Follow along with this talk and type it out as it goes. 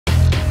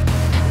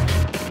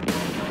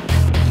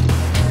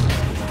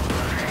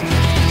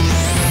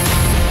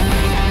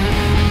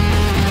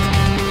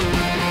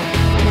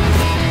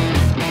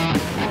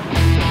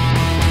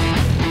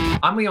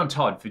Leon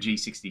Todd for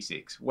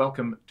G66.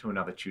 Welcome to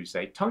another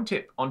Tuesday Tone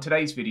Tip. On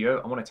today's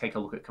video, I want to take a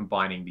look at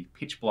combining the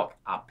pitch block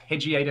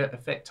arpeggiator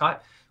effect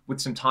type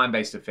with some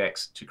time-based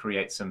effects to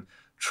create some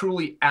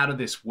truly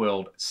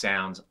out-of-this-world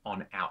sounds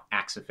on our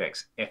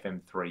Axe-Fx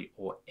FM3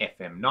 or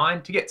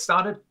FM9. To get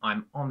started,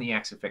 I'm on the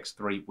Axe-Fx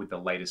 3 with the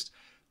latest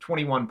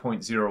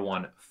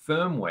 21.01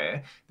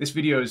 firmware. This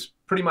video is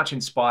pretty much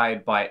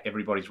inspired by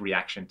everybody's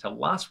reaction to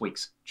last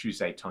week's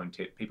Tuesday Tone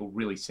Tip. People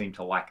really seem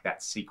to like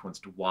that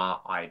sequenced wah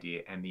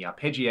idea, and the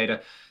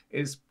arpeggiator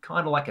is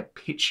kind of like a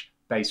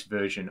pitch-based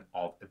version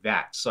of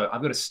that. So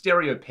I've got a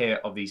stereo pair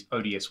of these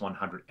ODS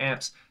 100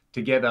 amps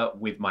together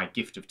with my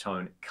Gift of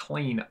Tone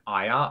Clean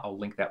IR. I'll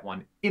link that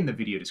one in the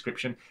video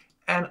description,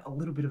 and a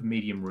little bit of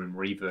medium room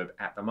reverb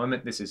at the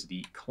moment. This is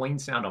the clean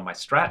sound on my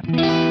Strat.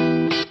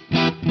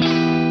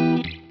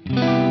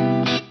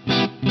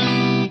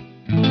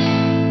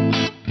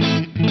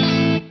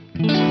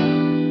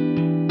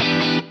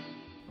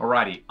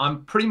 Alrighty,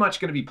 I'm pretty much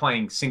going to be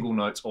playing single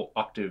notes or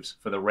octaves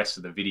for the rest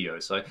of the video,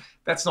 so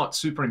that's not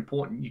super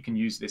important. You can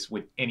use this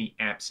with any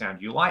amp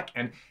sound you like,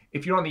 and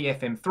if you're on the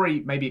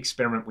FM3, maybe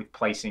experiment with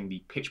placing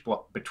the pitch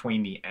block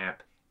between the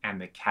amp and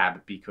the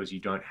cab because you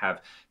don't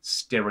have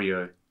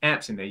stereo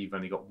amps in there. You've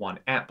only got one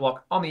amp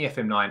block. On the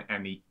FM9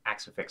 and the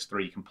Axe-Fx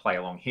 3, you can play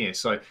along here.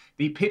 So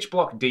the pitch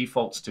block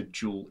defaults to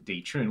dual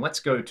detune.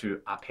 Let's go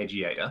to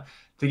Arpeggiator.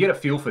 To get a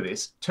feel for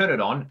this, turn it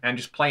on and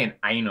just play an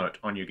A note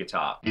on your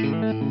guitar.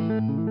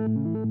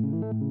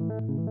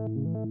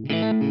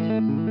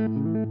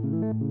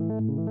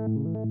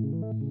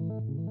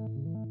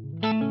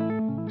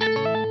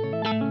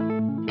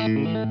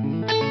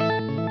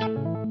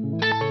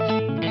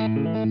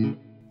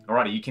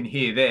 Alrighty, you can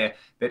hear there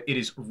that it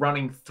is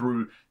running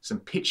through some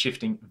pitch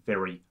shifting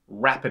very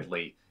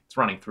rapidly. It's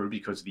running through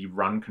because the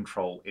run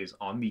control is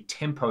on. The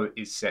tempo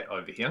is set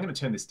over here. I'm going to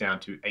turn this down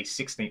to a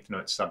 16th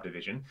note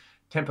subdivision.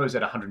 Tempo is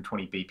at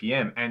 120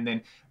 BPM, and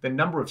then the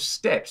number of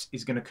steps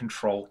is going to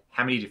control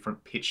how many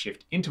different pitch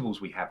shift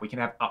intervals we have. We can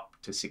have up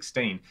to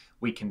 16.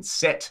 We can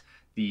set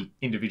the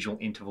individual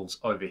intervals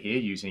over here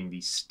using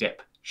the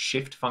step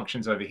shift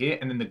functions over here,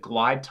 and then the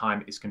glide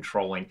time is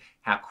controlling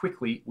how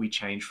quickly we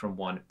change from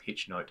one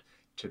pitch note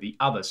to the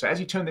other. So as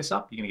you turn this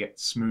up, you're going to get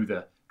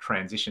smoother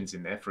transitions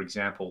in there. For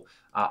example,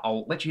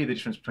 I'll let you hear the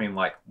difference between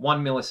like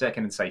 1 millisecond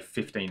and say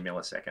 15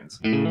 milliseconds.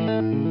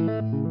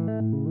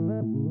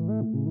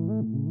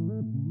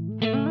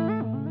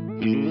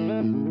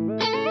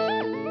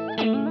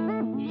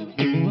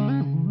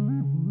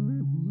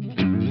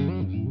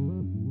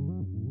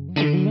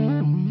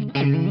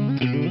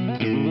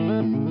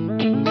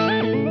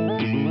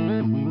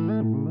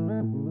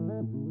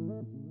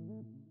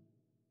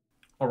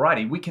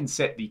 Alrighty, we can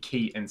set the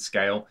key and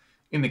scale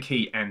in the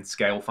key and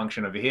scale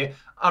function over here.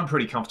 I'm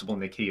pretty comfortable in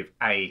the key of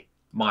A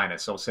minor,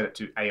 so I'll set it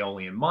to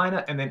Aeolian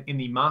minor, and then in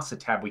the master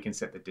tab we can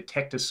set the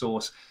detector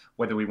source,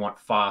 whether we want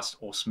fast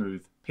or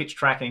smooth pitch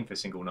tracking for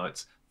single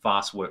notes.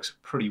 Fast works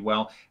pretty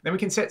well. Then we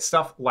can set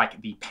stuff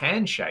like the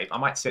pan shape. I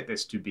might set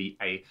this to be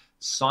a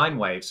sine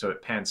wave so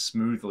it pans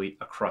smoothly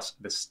across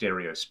the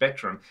stereo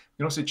spectrum. We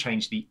can also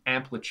change the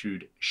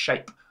amplitude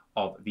shape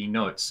of the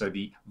notes. So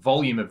the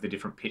volume of the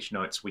different pitch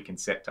notes we can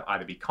set to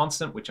either be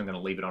constant, which I'm going to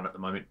leave it on at the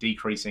moment,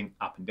 decreasing,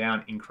 up and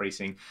down,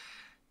 increasing,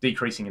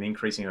 decreasing and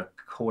increasing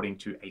according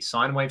to a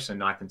sine wave, so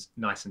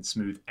nice and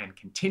smooth and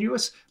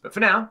continuous. But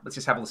for now, let's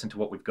just have a listen to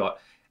what we've got.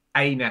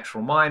 A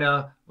natural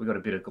minor, we've got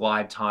a bit of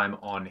glide time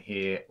on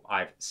here.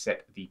 I've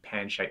set the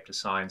pan shape to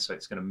sine, so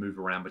it's going to move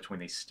around between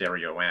these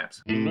stereo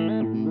amps.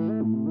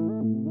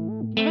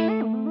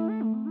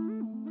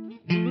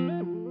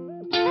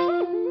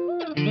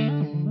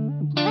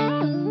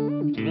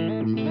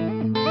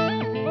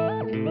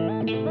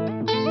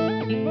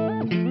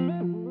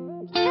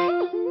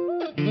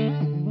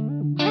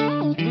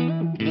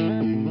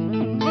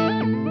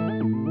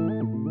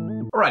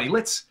 Alrighty,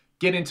 let's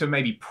get into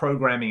maybe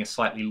programming a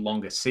slightly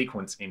longer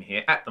sequence in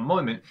here. At the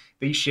moment,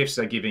 these shifts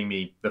are giving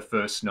me the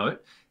first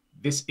note.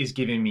 This is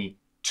giving me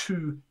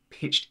 2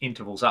 pitched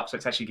intervals up. So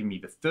it's actually giving me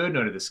the 3rd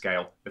note of the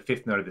scale, the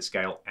 5th note of the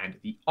scale, and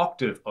the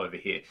octave over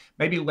here.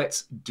 Maybe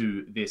let's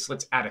do this.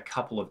 Let's add a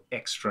couple of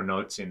extra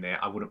notes in there.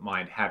 I wouldn't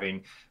mind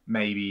having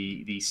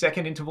maybe the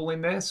 2nd interval in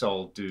there. So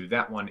I'll do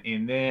that one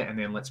in there, and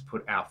then let's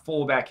put our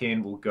 4 back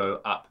in. We'll go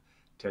up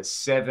to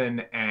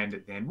 7,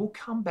 and then we'll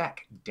come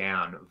back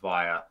down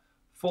via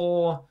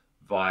 4,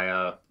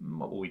 via,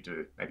 what will we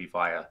do? Maybe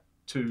via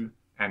 2,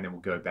 and then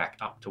we'll go back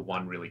up to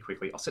 1 really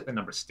quickly. I'll set the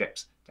number of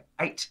steps to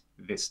 8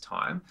 this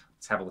time.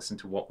 Let's have a listen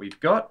to what we've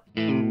got.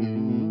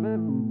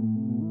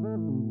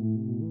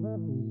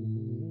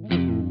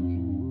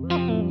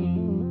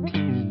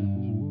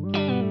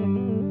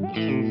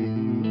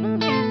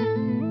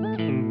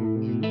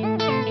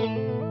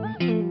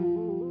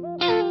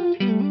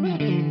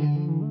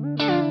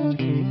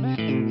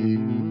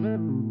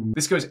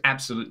 This goes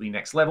absolutely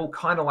next level,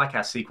 kind of like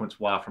our sequence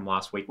wire from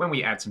last week when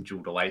we add some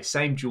dual delay,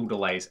 same dual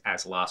delays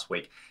as last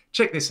week.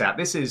 Check this out,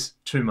 this is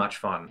too much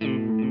fun.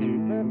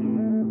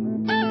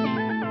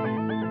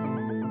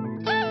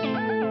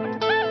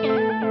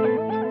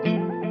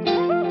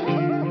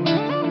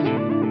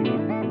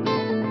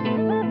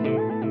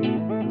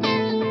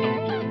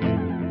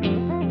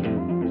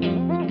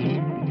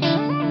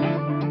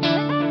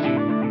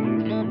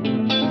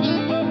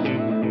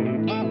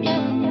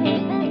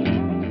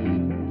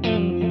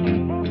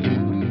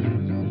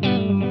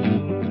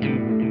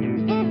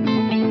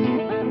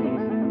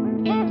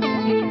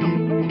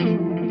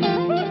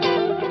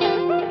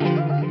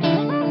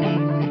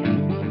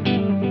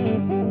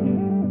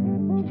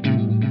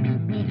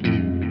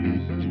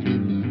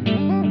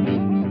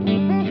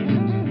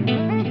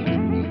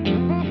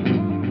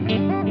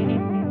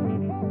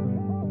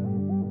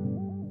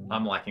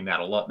 I'm liking that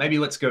a lot. Maybe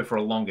let's go for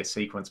a longer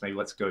sequence. Maybe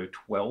let's go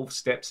 12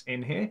 steps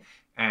in here,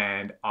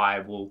 and I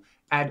will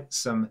add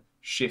some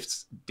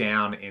shifts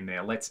down in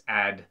there. Let's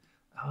add,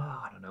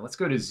 I don't know, let's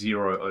go to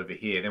 0 over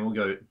here. Then we'll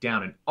go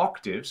down an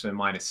octave, so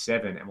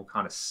 -7, and we'll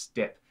kind of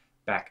step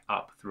back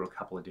up through a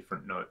couple of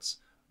different notes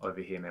over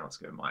here. Now let's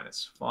go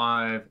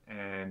 -5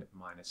 and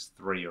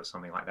 -3 or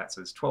something like that.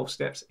 So there's 12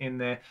 steps in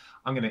there.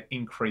 I'm going to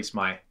increase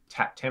my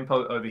tap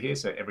tempo over here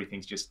so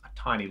everything's just a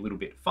tiny little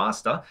bit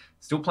faster.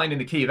 Still playing in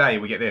the key of A,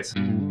 we get this.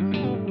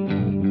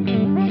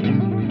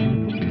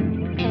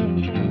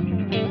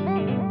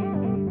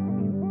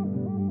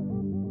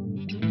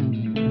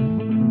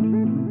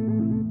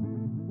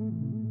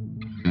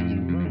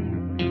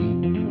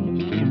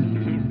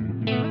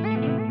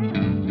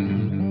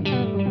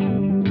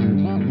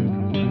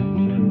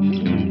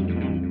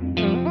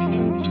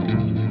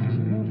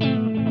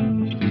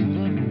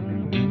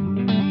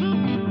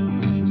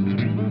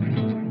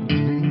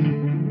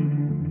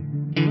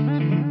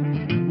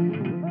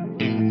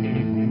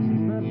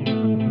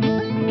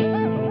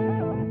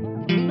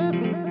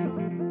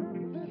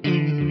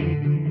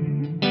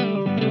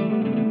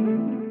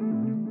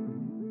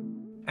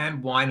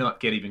 And why not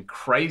get even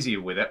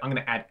crazier with it? I'm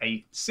going to add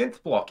a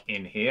synth block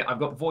in here. I've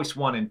got voice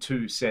 1 and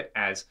 2 set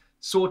as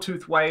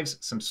sawtooth waves,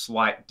 some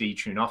slight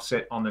detune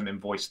offset on them,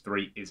 and voice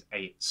 3 is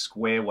a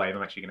square wave.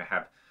 I'm actually going to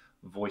have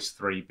voice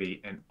 3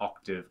 be an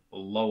octave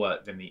lower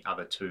than the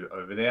other two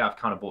over there. I've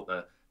kind of brought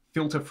the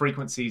filter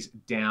frequencies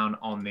down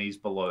on these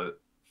below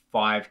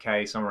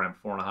 5K, somewhere around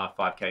 4.5,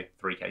 5K,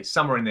 3K,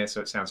 somewhere in there,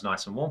 so it sounds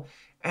nice and warm.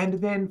 And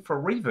then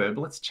for reverb,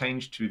 let's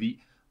change to the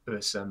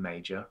Ursa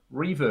Major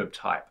reverb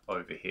type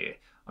over here.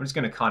 I'm just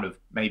going to kind of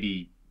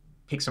maybe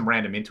pick some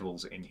random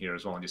intervals in here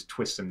as well and just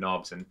twist some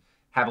knobs and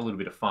have a little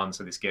bit of fun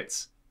so this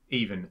gets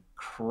even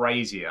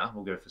crazier.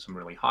 We'll go for some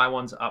really high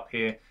ones up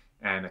here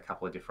and a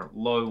couple of different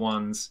low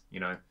ones.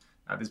 You know,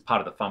 this is part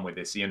of the fun with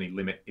this. The only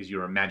limit is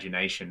your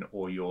imagination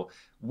or your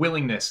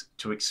willingness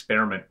to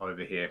experiment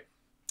over here.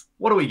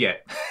 What do we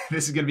get?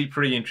 This is going to be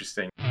pretty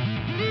interesting.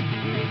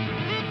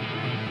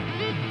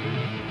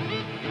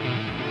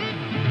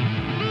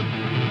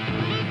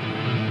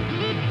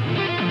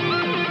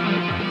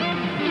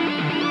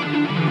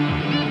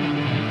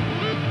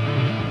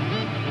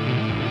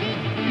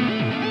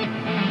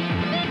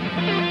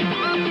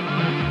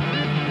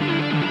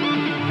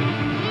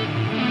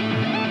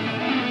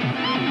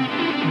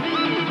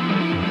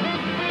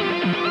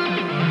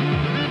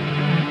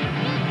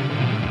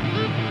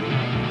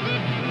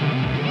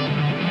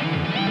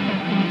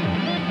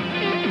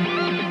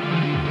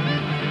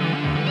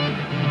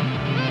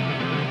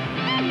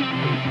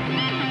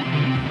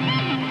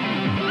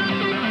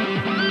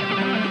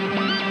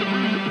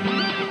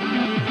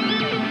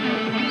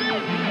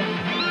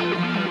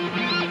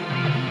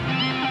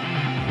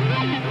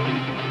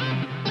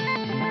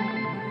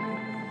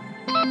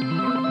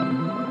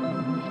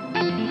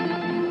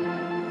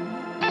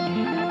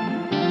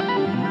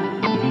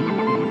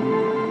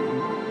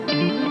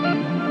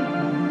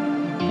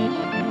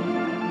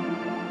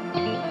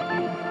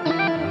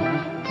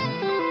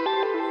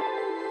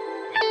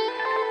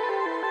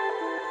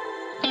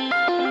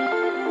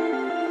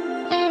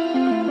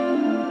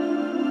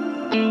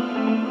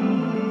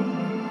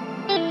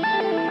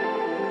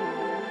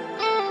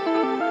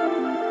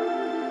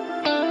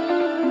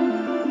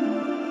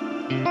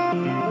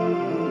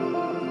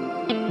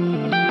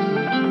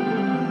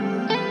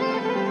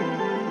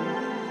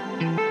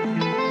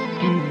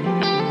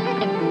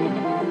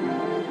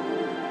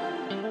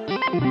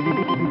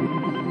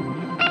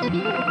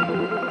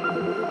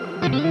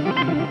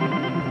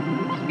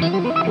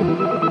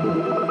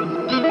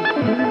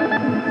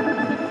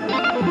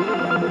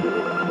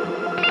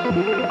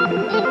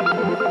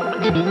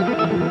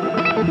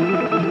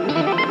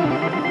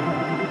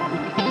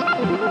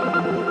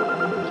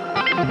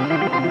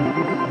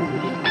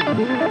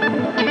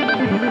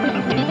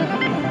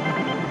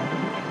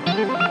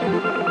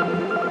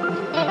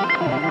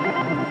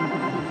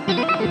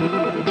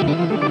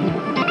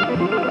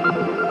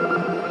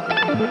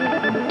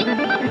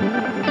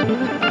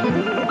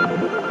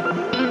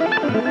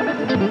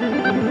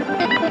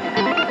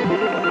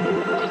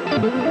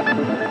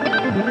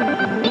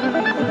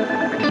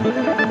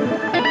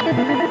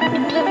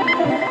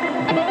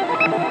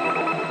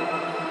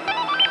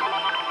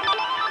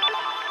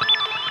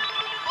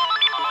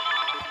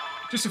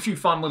 Just a few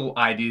fun little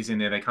ideas in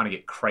there. They kind of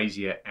get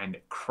crazier and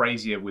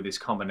crazier with this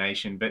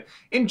combination. But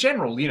in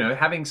general, you know,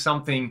 having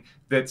something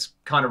that's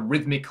kind of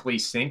rhythmically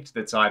synced,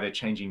 that's either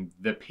changing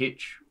the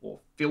pitch or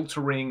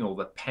filtering or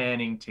the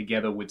panning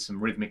together with some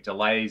rhythmic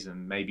delays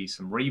and maybe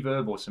some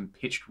reverb or some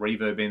pitched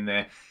reverb in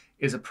there,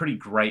 is a pretty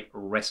great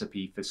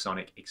recipe for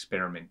sonic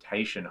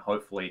experimentation.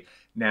 Hopefully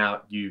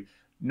now you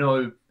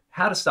know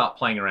how to start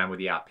playing around with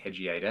the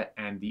arpeggiator,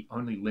 and the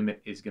only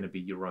limit is going to be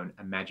your own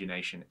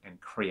imagination and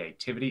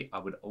creativity. I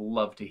would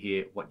love to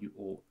hear what you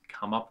all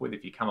come up with.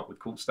 If you come up with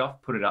cool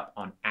stuff, put it up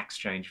on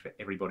Exchange for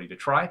everybody to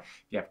try.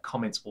 If you have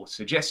comments or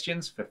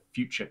suggestions for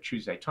future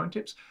Tuesday Tone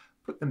Tips,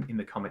 put them in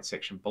the comment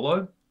section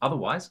below.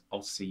 Otherwise,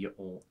 I'll see you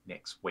all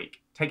next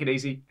week. Take it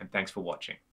easy, and thanks for watching.